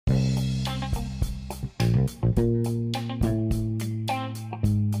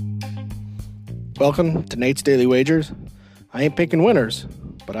Welcome to Nate's Daily Wagers. I ain't picking winners,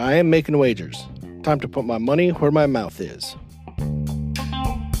 but I am making wagers. Time to put my money where my mouth is.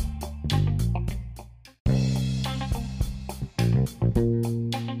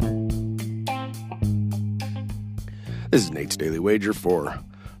 This is Nate's Daily Wager for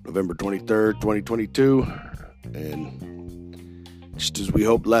November 23rd, 2022. And just as we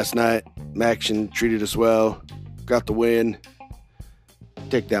hoped last night, Maction treated us well, got the win.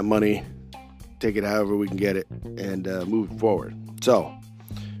 Take that money, take it however we can get it, and move it forward. So,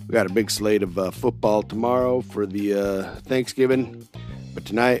 we got a big slate of football tomorrow for the Thanksgiving. But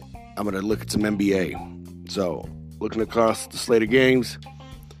tonight, I'm going to look at some NBA. So, looking across the slate of games,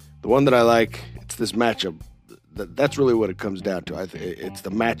 the one that I like, it's this matchup. That's really what it comes down to. It's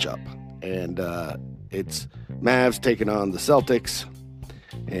the matchup. And it's Mavs taking on the Celtics.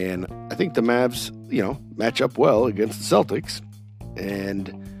 And I think the Mavs, match up well against the Celtics. And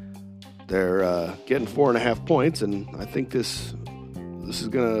they're getting 4.5 points. And I think this is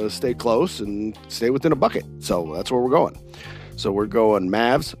going to stay close and stay within a bucket. So that's where we're going. So we're going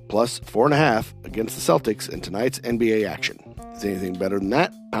Mavs plus 4.5 against the Celtics in tonight's NBA action. Is anything better than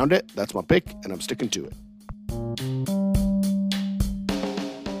that? Pound it. That's my pick, and I'm sticking to it.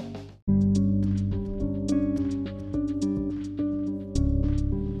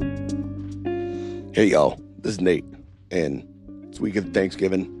 Hey y'all, this is Nate, and it's week of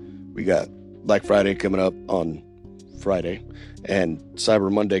Thanksgiving. We got Black Friday coming up on Friday, and Cyber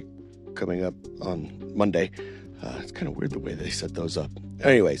Monday coming up on Monday. It's kind of weird the way they set those up.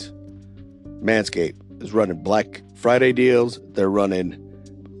 Anyways, Manscaped is running Black Friday deals. They're running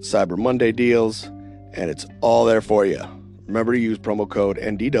Cyber Monday deals, and it's all there for you. Remember to use promo code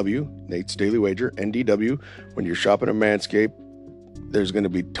NDW, Nate's Daily Wager, NDW, when you're shopping at Manscaped. There's going to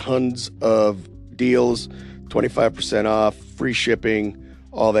be tons of deals, 25% off, free shipping,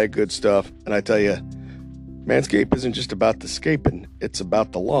 all that good stuff. And I tell you, Manscaped isn't just about the scaping, it's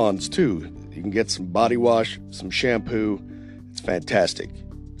about the lawns too. You can get some body wash, some shampoo. It's fantastic.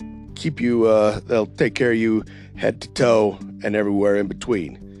 They'll take care of you head to toe and everywhere in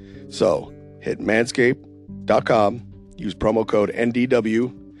between. So hit manscaped.com, use promo code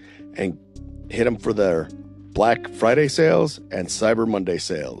NDW, and hit them for their Black Friday sales and Cyber Monday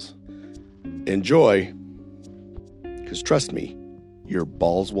sales. Enjoy, because trust me, your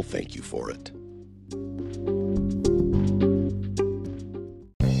balls will thank you for it.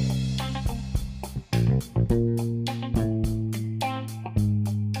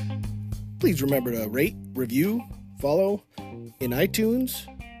 Please remember to rate, review, follow in iTunes,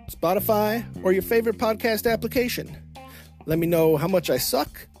 Spotify, or your favorite podcast application. Let me know how much I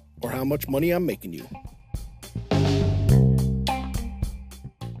suck or how much money I'm making you.